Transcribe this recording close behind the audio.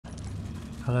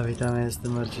Halo, witamy,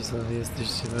 jestem Marcisław,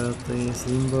 jesteście to jest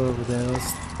Limbo, Wodza.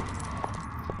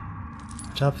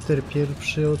 Chapter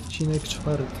pierwszy, odcinek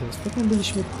czwarty. Ostatnio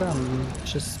byliśmy tam,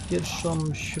 przez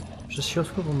przez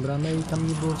środkową bramę i tam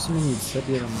nie było w sumie nic,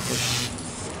 zabieram coś.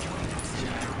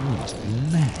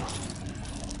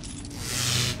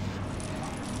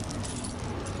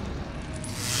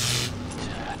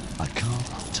 I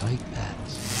can't take that.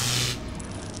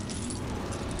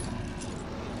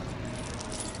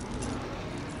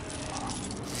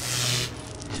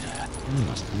 You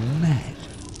must be mad.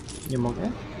 Nie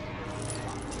mogę?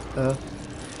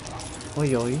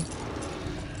 Ojoj.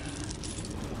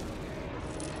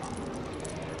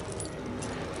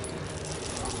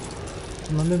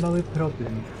 Mamy mały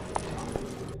problem.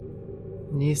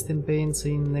 Nie jestem pewien, co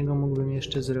innego mógłbym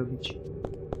jeszcze zrobić.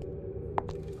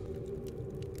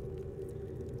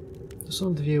 To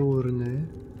są dwie urny.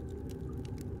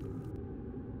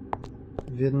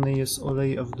 W jednej jest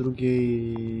olej, a w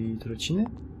drugiej trociny?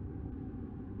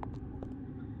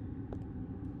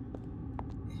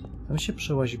 Tam się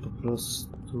przełazi po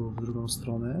prostu w drugą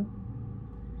stronę.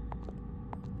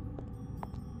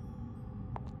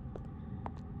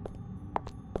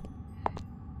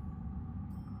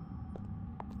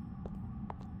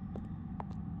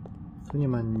 Tu nie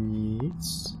ma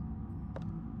nic.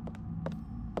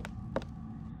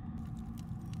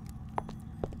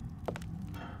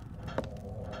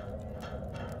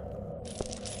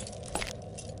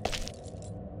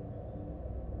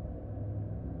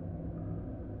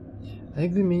 A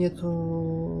jak wymienię to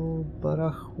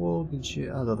barachło,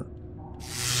 gdzie... A, dobra.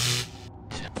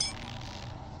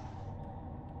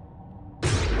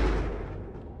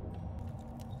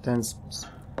 W ten sposób.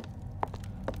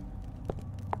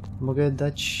 Mogę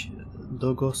dać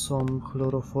dogosom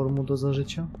chloroformu do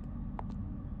zażycia?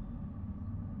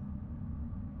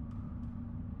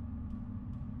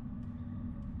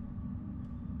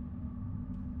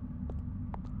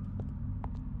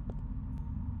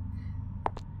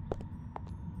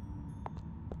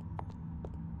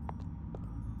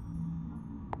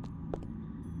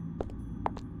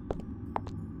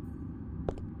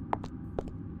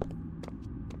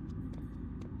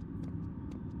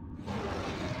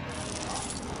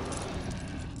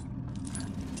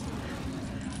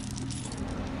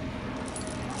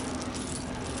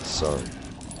 Sorry.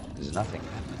 There's nothing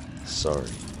happened. Sorry.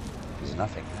 There's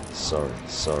nothing happened. Sorry.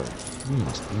 Sorry. You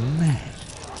must be mad.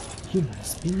 You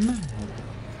must be mad.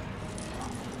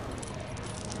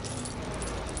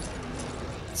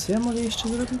 Co ja mogę jeszcze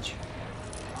zrobić?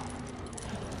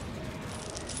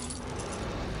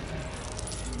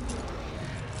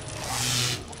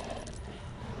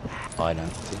 I don't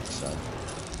think so.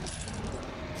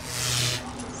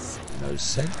 No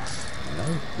sense, no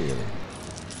feeling.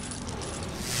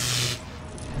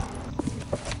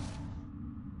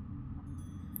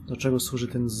 Do czego służy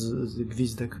ten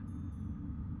gwizdek?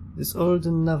 This old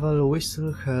naval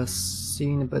whistle has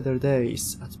seen better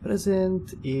days. At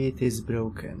present it is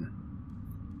broken.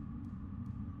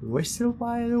 Whistle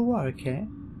while working?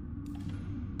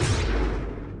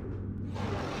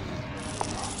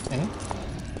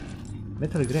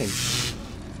 Metal Grey.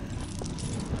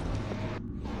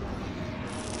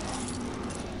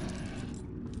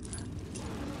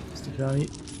 Zniknęła mi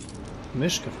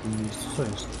myszka w tym miejscu, co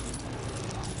jest?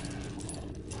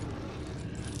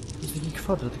 Jest taki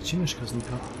kwadrat, gdzie myszka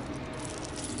znika.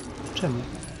 Czemu?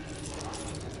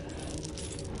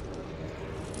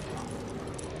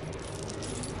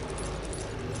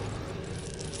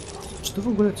 Czy tu w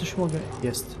ogóle coś mogę?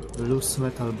 Jest. Loose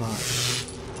metal bar.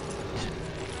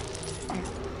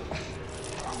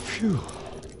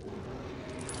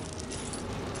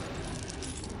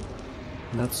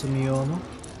 Na co mi ono?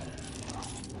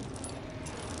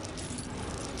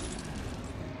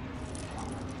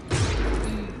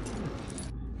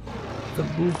 To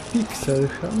był pixel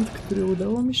hunt, który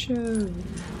udało mi się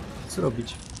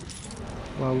zrobić.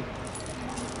 Wow.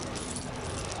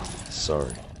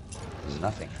 Sorry. There's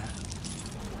nothing happened.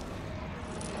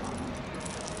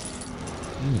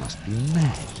 You must be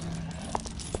mad.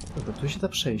 Dobra, tu się da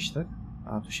przejść, tak?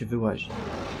 A, tu się wyłazi.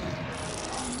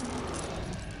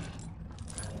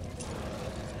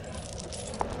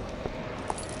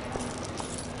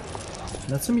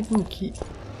 Na co mi ten kij...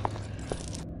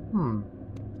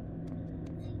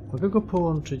 Mogę go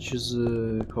połączyć z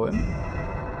kołem?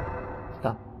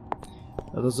 Tak.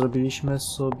 No to zrobiliśmy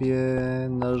sobie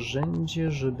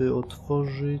narzędzie, żeby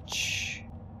otworzyć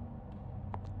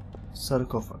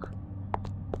sarkofag.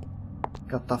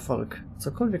 Katafalk.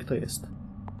 Cokolwiek to jest.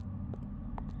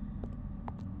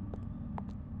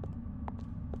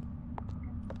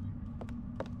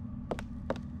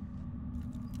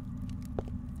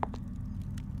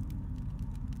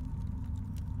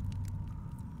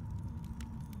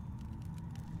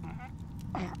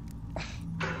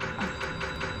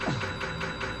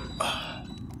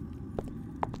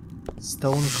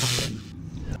 stone coffin.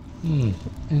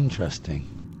 Interesting.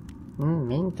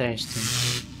 Interesting.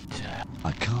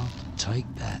 I can't take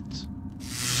that.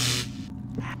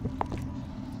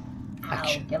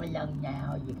 Action. Oh, come along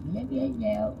now. You can let me in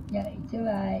now. No, it's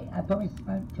alright. I promise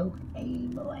I won't talk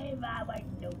anymore. I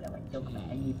won't talk about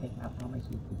anything. I promise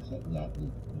you. Just let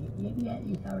me out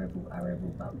this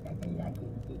horrible box. I don't like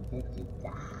it. It's just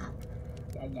dark.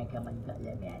 Now, come on, you got to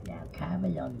let me out now. Come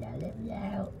along now. Let me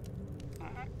out.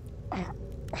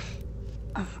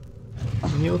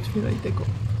 Nie otwieraj tego.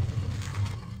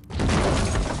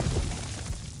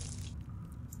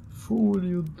 Fool,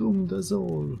 you doomed us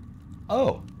all.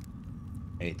 Oh,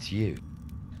 it's you.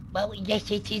 Well,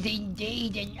 yes, it is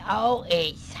indeed, and oh,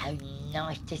 it's so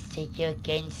nice to see you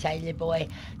again, sailor boy.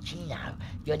 You know,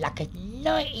 you're like a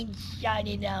knight in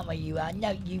shining armour, you are.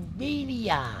 No, you really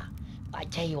are. I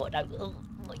tell you what, though,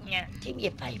 now, do me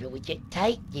a favour, would you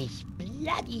take this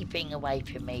bloody thing away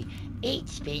from me?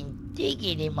 It's been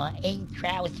digging in my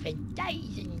entrails for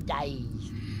days and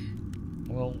days.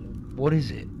 Well, what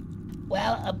is it?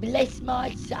 Well, bless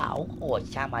my soul, or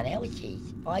someone else's,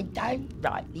 I don't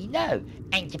rightly know.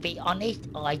 And to be honest,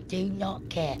 I do not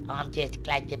care. I'm just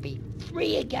glad to be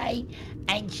free again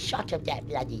and shot of that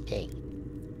bloody thing.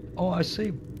 Oh, I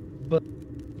see. But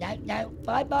No,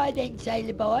 bye-bye then,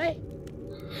 sailor boy.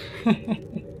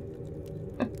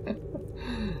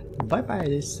 Bye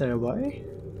bye, sailor boy.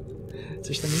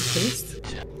 Coś tam jeszcze jest?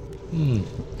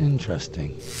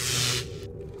 Interesting.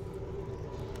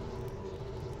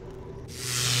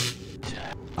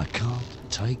 I can't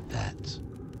take that.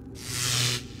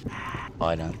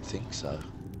 I don't think so.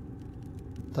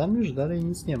 Tam już dalej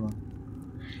nic nie ma.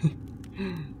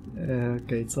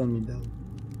 Okej, co on mi dał?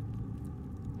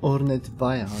 Ornate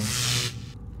Vial.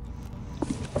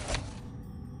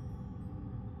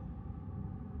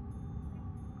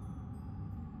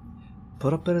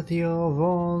 Property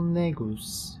of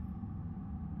Negus.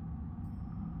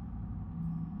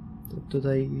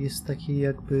 Tutaj jest taki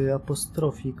jakby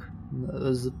apostrofik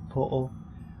po o.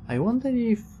 I wonder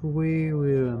if we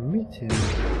will meet him.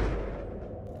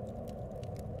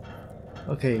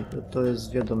 Okej, to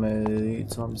jest wiadome,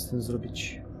 co mam z tym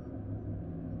zrobić.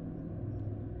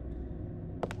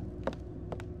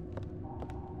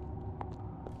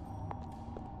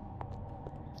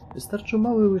 Wystarczył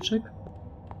mały łyczek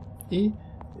i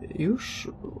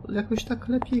już jakoś tak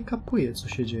lepiej kapuje, co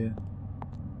się dzieje.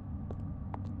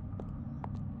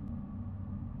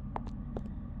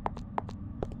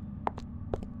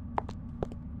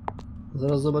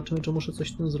 Zaraz zobaczymy, czy muszę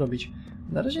coś z tym zrobić.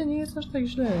 Na razie nie jest aż tak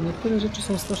źle. Niektóre rzeczy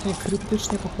są strasznie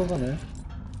kryptycznie pochowane.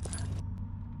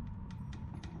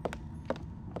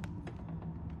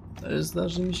 Ale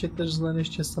zdarzy mi się też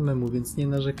znaleźć je samemu, więc nie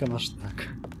narzekam aż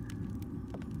tak.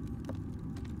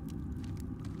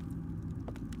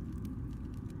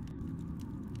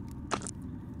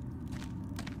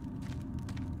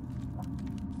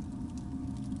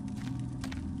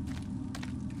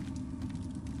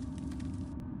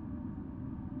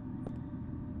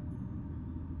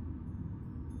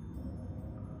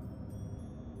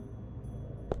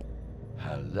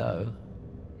 Hello.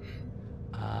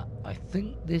 I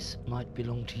think this might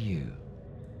belong to you.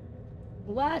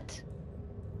 What?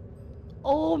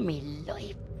 Oh, me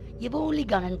life. You've only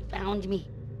gone and found me.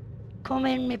 Come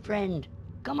in, my friend.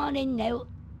 Come on in now.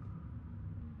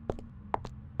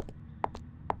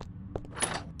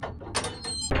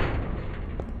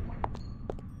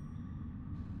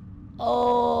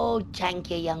 Oh,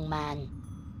 thank you, young man.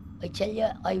 I tell you,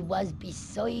 I was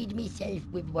beside myself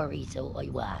with worry, so I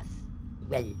was.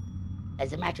 Well,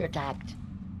 as a matter of fact,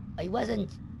 I wasn't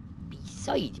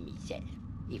beside myself,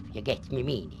 if you get me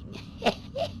meaning.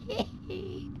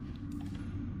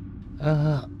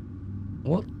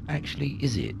 What actually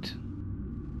is it?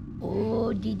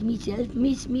 Oh, did myself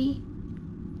miss me?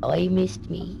 I missed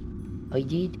me. I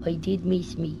did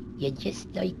miss me. You're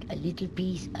just like a little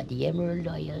piece of the Emerald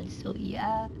Isle, so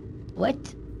yeah.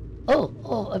 What?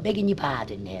 Oh, I'm begging your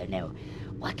pardon there now.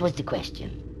 What was the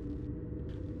question?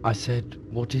 I said,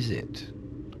 what is it?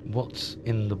 What's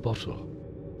in the bottle?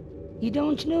 You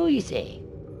don't know, you say?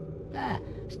 Ah,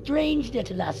 strange that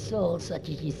a lost soul such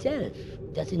as yourself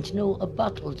doesn't know a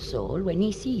bottled soul when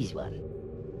he sees one.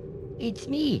 It's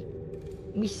me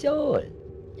soul.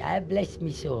 Ah, bless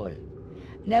me soul.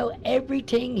 Now,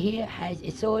 everything here has a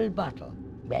soul bottle.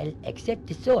 Well, except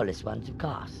the soulless ones, of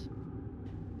course.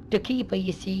 The keeper,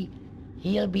 you see,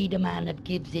 he'll be the man that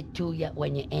gives it to you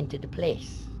when you enter the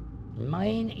place.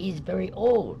 Mine is very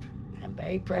old and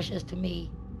very precious to me,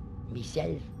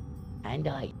 myself, and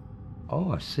I.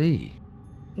 Oh, I see.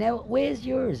 Now, where's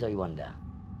yours, I wonder?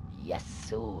 Yes,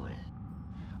 soul.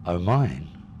 Oh, mine?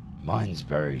 Mine's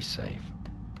very safe.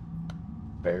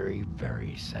 Very,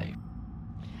 very safe.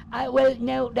 Well,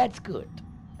 now that's good.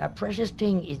 A precious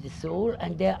thing is the soul,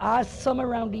 and there are some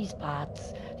around these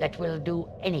parts that will do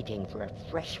anything for a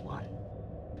fresh one.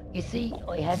 You see,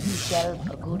 I have myself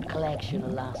a good collection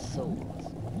of lost souls.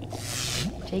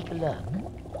 Take a look.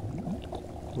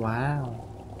 Wow.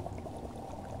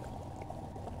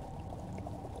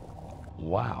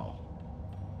 Wow.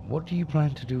 What do you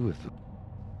plan to do with them?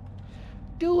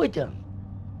 Do with them?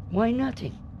 Why,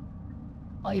 nothing.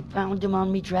 I found them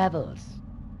on me travels.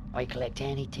 I collect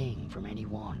anything from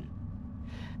anyone.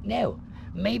 Now,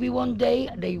 maybe one day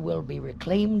they will be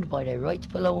reclaimed by their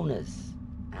rightful owners.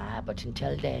 But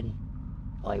until then,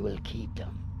 I will keep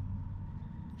them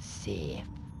safe.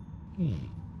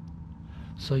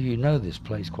 So you know this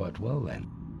place quite well then?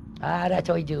 That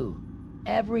I do.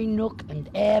 Every nook and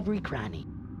every cranny.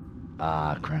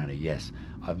 Ah, Cranny, yes.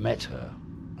 I've met her.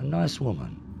 A nice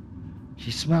woman.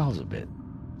 She smells a bit.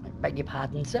 I beg your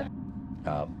pardon, sir?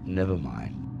 Never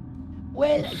mind.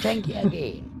 Well, thank you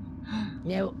again.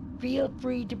 Now, feel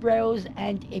free to browse,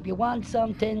 and if you want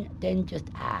something, then just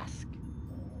ask.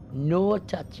 No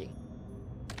touching.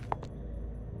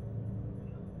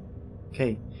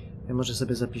 Okej, ja może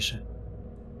sobie zapiszę.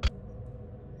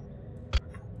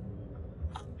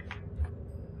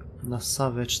 Na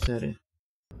Sawę 4.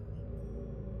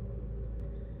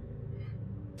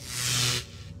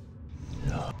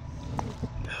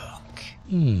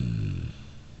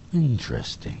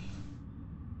 Interesting.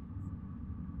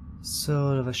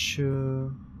 Soul of a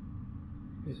shoe.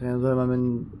 I tutaj na dole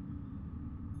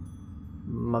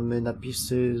mamy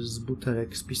napisy z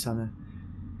butelek spisane.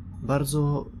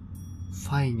 Bardzo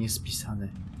fajnie spisane.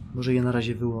 Może je na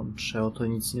razie wyłączę, o to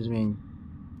nic nie zmieni.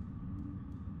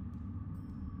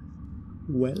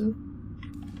 Well?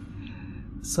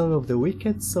 Soul of the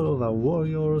Wicked, Soul of a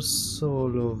Warrior,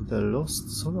 Soul of the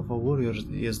Lost. Soul of a Warrior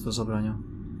jest do zabrania.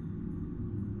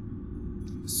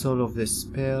 Soul of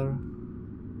Despair,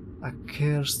 a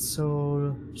Cursed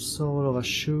Soul, Soul of a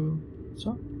Shoe.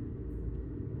 Co?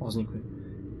 O, znikły.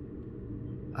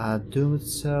 A Doomed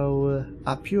Soul,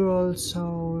 a Pure Old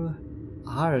Soul,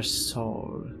 Our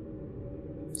Soul.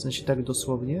 W sensie tak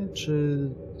dosłownie? Czy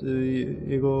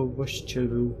jego właściciel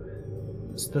był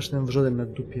strasznym wrzodem na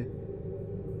dupie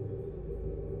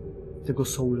tego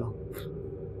soula,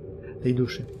 tej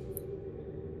duszy?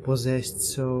 Possessed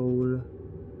Soul.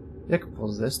 Jak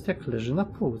possessed, jak leży na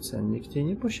półce, nikt jej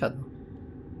nie posiada.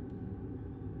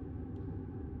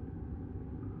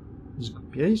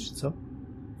 Zgubiłeś, czy co?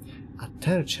 A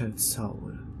Tortured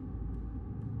Soul.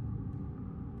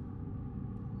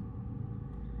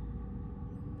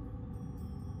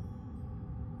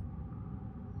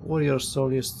 Warrior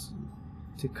Soul jest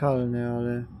tykalny,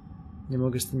 ale nie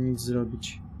mogę z tym nic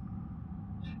zrobić.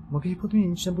 Mogę jej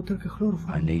podmienić na butelkę chlorów.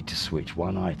 I need to switch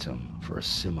one item for a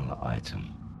similar item.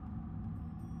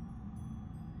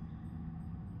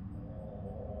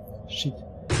 Shit.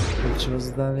 Trzeba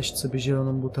znaleźć sobie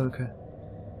zieloną butelkę.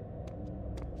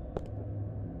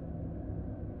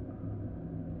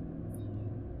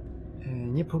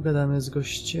 Nie pogadamy z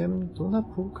gościem, tu na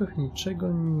półkach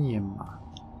niczego nie ma.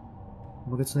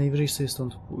 Mogę co najwyżej sobie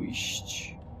stąd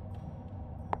pójść.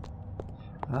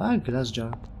 A, glass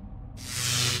jar.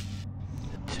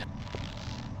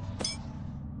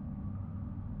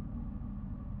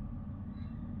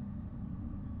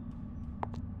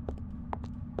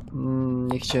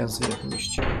 Nie chciałem sobie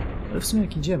pójść. Ale w sumie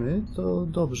jak idziemy, to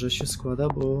dobrze się składa,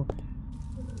 bo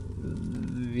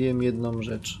wiem jedną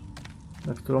rzecz,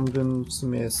 na którą bym w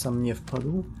sumie sam nie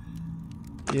wpadł.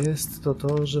 Jest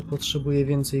to, że potrzebuję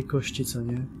więcej kości, co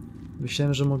nie?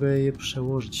 Myślałem, że mogę je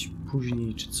przełożyć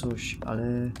później czy coś,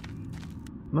 ale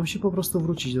mam się po prostu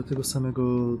wrócić do tego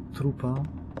samego trupa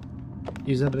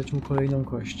i zebrać mu kolejną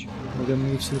kość. Mogę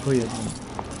mieć tylko jedną.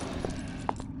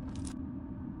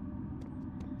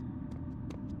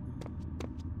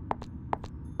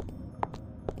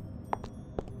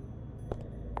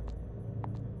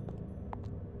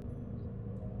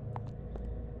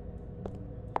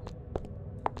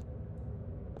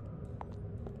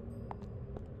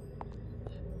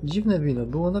 Dziwne wino.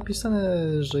 Było napisane,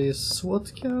 że jest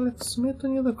słodkie, ale w sumie to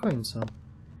nie do końca.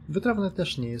 Wytrawne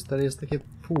też nie jest, ale jest takie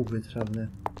półwytrawne.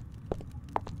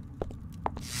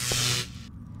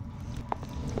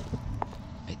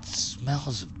 It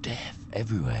smells of death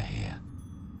everywhere here.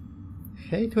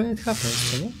 Hate when it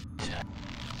happens, co nie?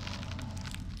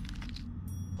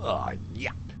 Oh,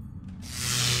 yuck.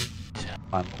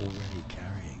 I'm already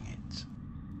carrying it.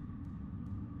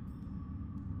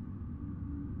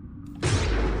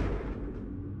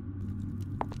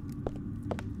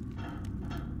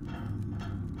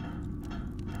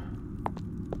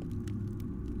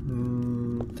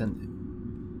 tędy.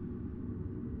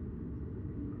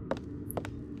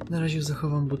 Na razie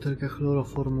zachowam butelkę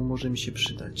chloroformu, może mi się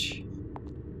przydać.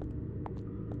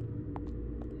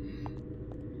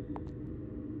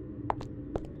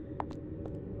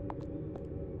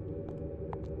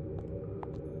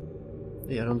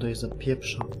 Ja ląduję za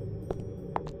pieprza.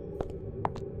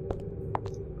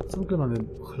 Co w ogóle mamy?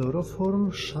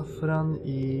 Chloroform, szafran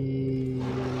i...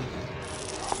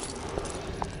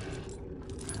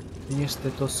 nie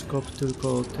stetoskop,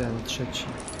 tylko ten trzeci.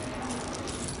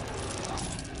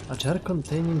 A jar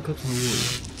containing cotton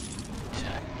wool.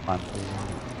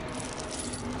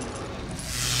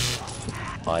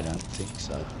 I don't think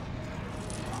so.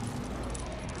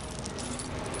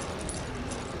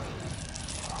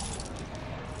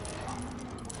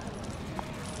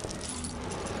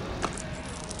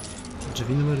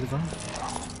 Drzwi numer 2.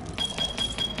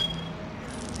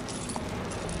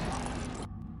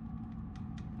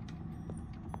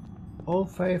 All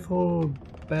faithful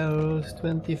bells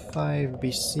 25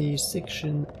 BC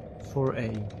section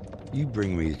 4A. You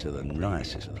bring me to the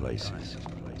nicest places.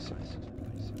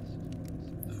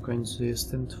 W końcu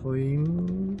jestem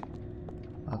twoim...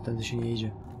 A tędy się nie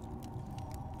idzie.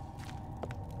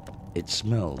 It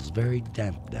smells very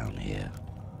damp down here.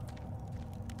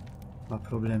 Ma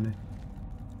problemy.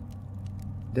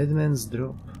 Dead Man's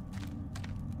Drop.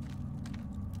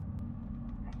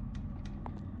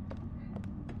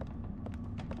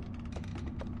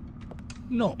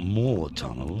 Not more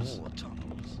tunnels.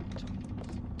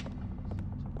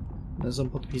 Mezon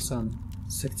podpisany.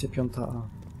 Sekcja 5A.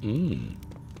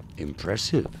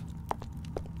 Impressive.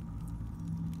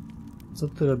 Co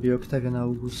tu robi Octavian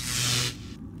August?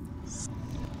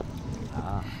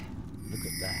 Ah, look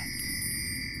at that.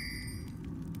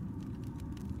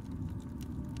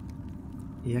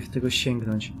 I jak tego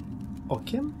sięgnąć?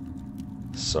 Okiem?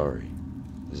 Sorry,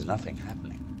 there's nothing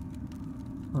happening.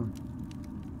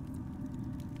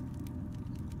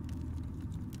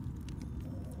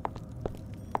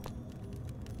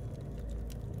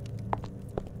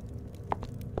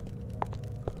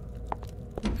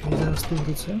 Okej, zaraz tu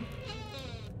wrócę.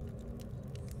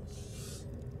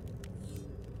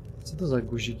 Co to za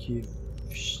guziki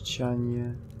w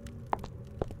ścianie?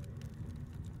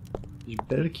 Jakieś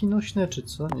belki nośne, czy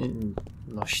co? Nie,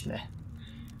 nośne.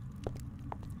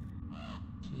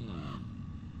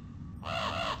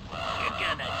 You're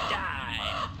gonna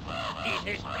die in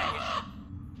this place.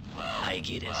 I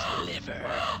get his liver.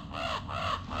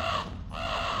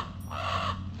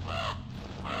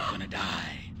 You're gonna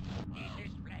die in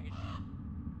this place.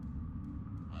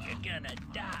 You're gonna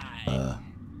die.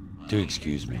 Do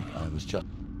excuse me, I was just...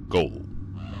 Go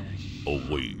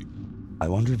away. I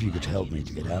wonder if you could help me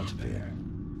to get out of here.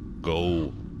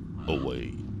 Go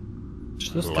away.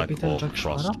 Czy to jest Black kapitan Hawk Jack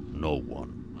trust Sparrow? no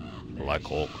one. Black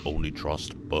Hawk only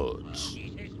trust birds.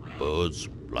 Birds,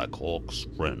 Black Hawk's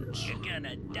friends. You're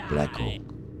gonna die. Black Hawk.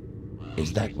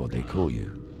 Is that what they call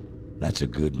you? That's a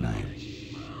good name.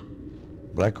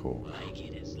 Black Hawk. I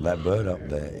get his That bird up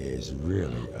there is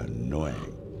really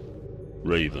annoying.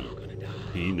 Raven,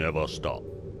 he never stopped.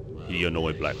 He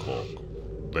annoyed Black Hawk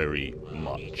very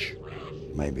much.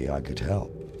 Maybe I could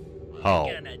help. How?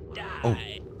 gonna die. Oh,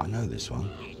 I know this one.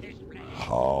 In this place.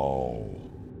 Oh.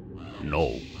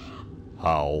 No.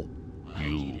 How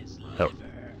you help?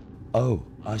 Oh,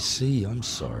 I see. I'm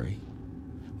sorry.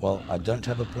 Well, I don't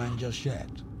have a plan just yet,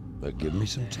 but give me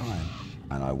some time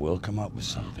and I will come up with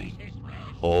something.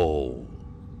 Oh,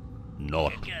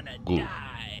 not You're gonna good.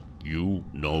 die. You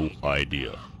no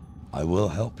idea. I will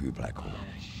help you, Black Hawk.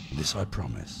 This I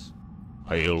promise.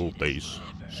 Pale Base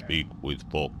speak with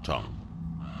fork tongue.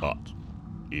 But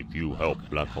if you help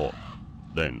Black Hawk,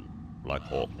 then Black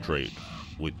Hawk trade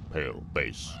with Pale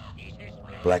Base.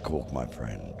 Black Hawk, my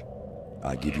friend,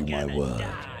 I give you my Gonna word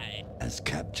die. as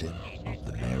captain of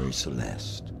the Mary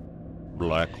Celeste.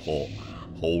 Black Hawk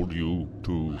hold you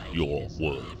to your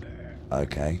word.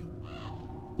 Okay?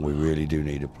 We really do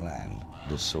need a plan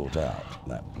to sort out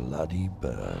that bloody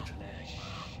bird.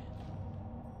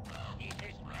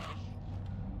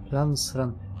 Plan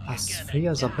sran. As free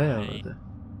as a bird.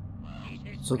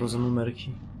 Co to za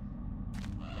numerki?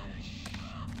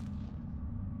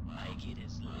 I get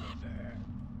his liver.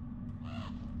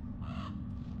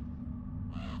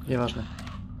 Nieważne.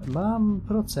 Mam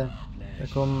procę.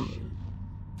 Taką...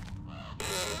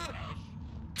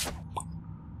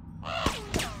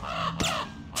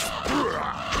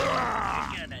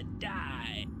 Gonna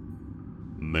die.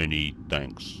 Many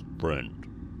thanks, friend.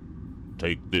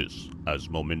 Take this as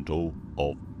memento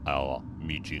of our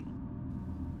meeting.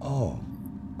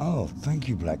 Oh, thank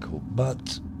you, Black Hawk,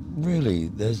 but really,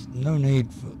 there's no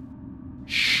need for...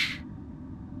 Shh.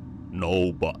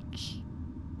 No buts.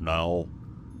 Now,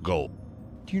 go.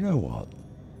 Do you know what?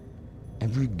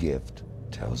 Every gift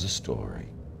tells a story.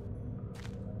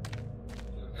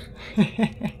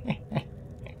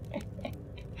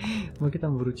 Mogę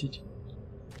tam wrócić?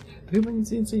 Tu chyba nic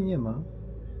więcej nie ma.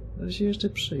 Ale się jeszcze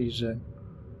przyjrzę.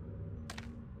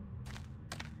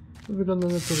 To wygląda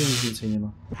na to, że nic więcej nie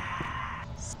ma.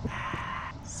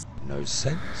 No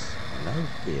sense, no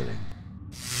feeling.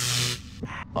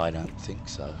 I don't think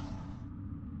so.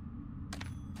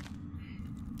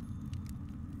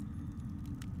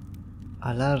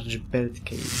 A large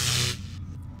birdcage.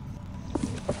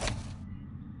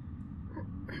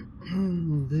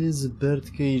 This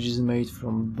birdcage is made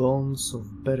from bones of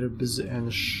berbs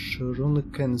and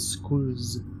shrunken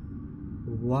skulls.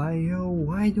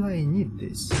 Why do I need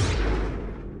this?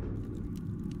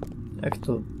 Jak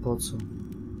to? Po co?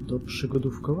 Do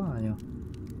przygodówkowania.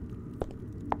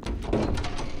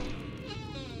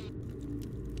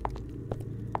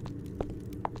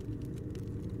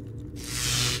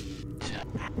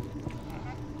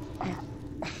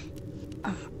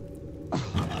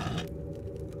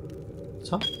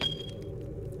 Co?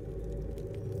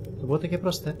 To było takie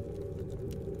proste.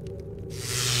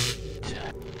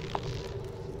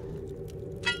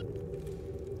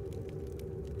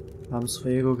 Mam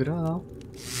swojego grana.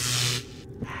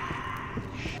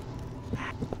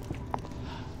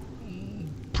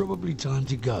 Probably time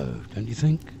to go, don't you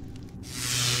think?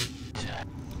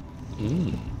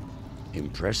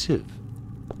 Impressive.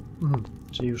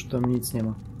 Czyli już tam nic nie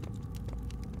ma.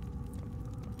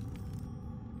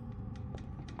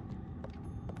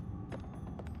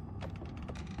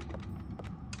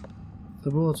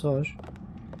 To było coś.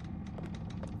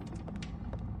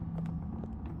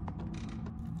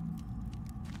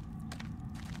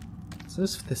 Co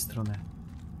jest w tę stronę?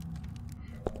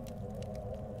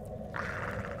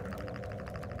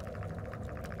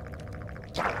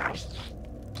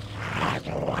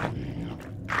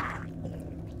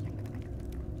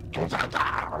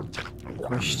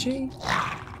 Kości?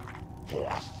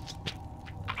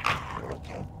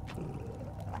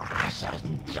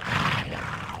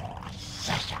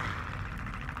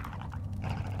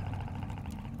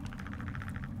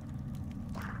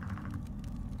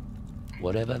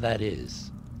 Whatever that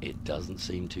is, it doesn't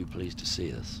seem too pleased to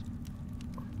see us.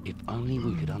 If only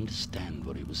we could understand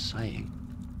what it was saying.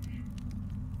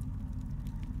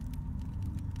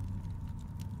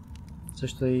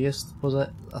 Coś tutaj jest poza...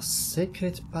 A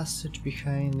secret passage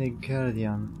behind the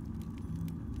guardian.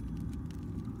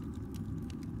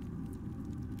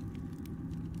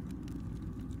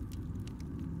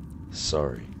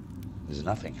 Sorry, there's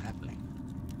nothing happening.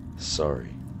 Sorry,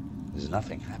 there's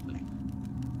nothing happening.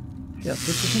 Ja, to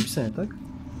jest coś napisane, tak?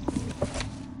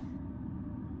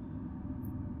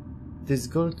 This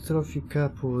gold trophy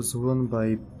cup was won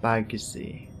by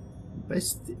Bugsy.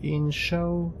 Best in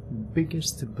show,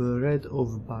 biggest bread of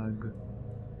bug.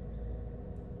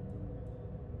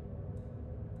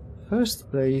 First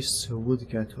place,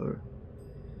 woodcutter.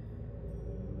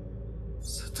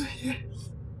 Co to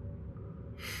jest?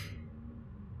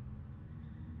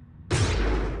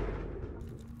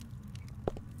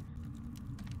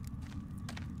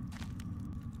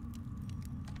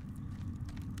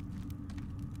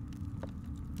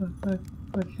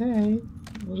 Okej,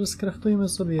 może skraftujmy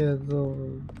sobie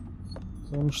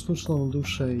tą sztuczną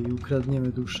duszę i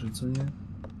ukradniemy duszę, co nie?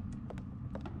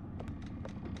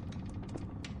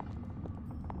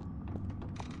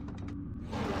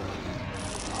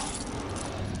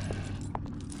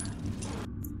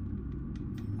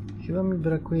 Chyba mi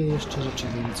brakuje jeszcze rzeczy,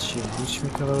 więc się wróćmy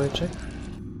kawałeczek.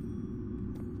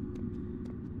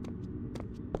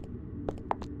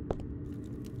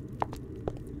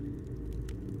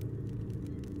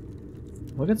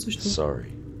 Mogę coś tu?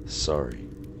 Sorry, sorry,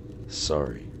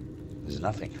 sorry. There's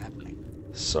nothing happening.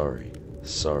 Sorry,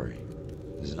 sorry.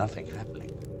 There's nothing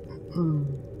happening.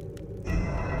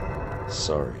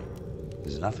 Sorry,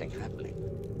 there's nothing happening.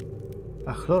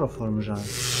 A chloroform żal.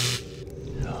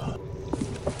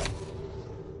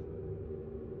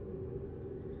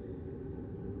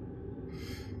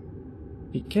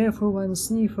 Be careful one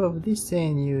sniff of this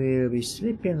and you will be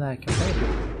sleeping like a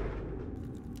baby.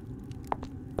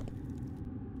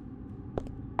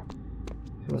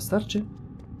 Chyba starczy.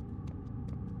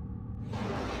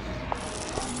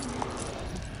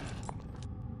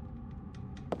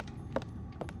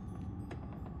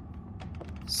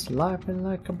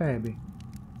 Sleeping like a baby.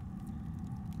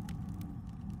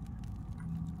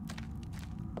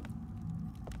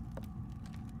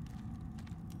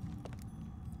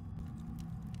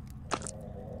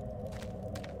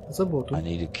 Co było tu? I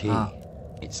need a key. Ah.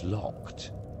 It's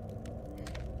locked.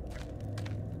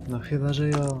 No chyba, że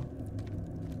ja.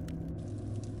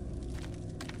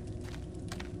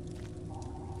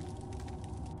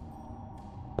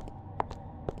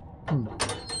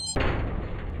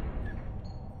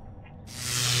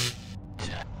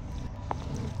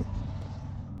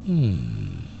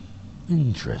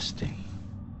 Interesting.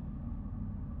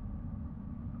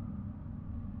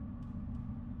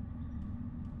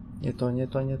 Nie to, nie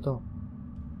to, nie to.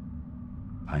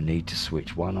 I need to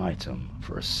switch one item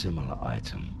for a similar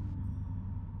item.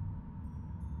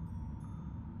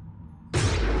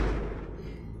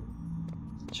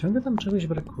 Ciągle tam czegoś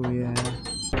brakuje.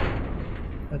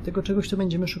 A tego czegoś to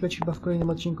będziemy szukać chyba w kolejnym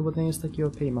odcinku, bo ten jest taki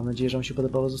ok. Mam nadzieję, że wam się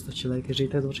podobało. Zostawcie lajka, jeżeli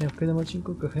tak. Do zobaczenia w kolejnym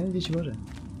odcinku. Kochani, dzieci Boże.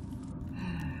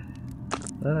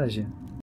 Na razie.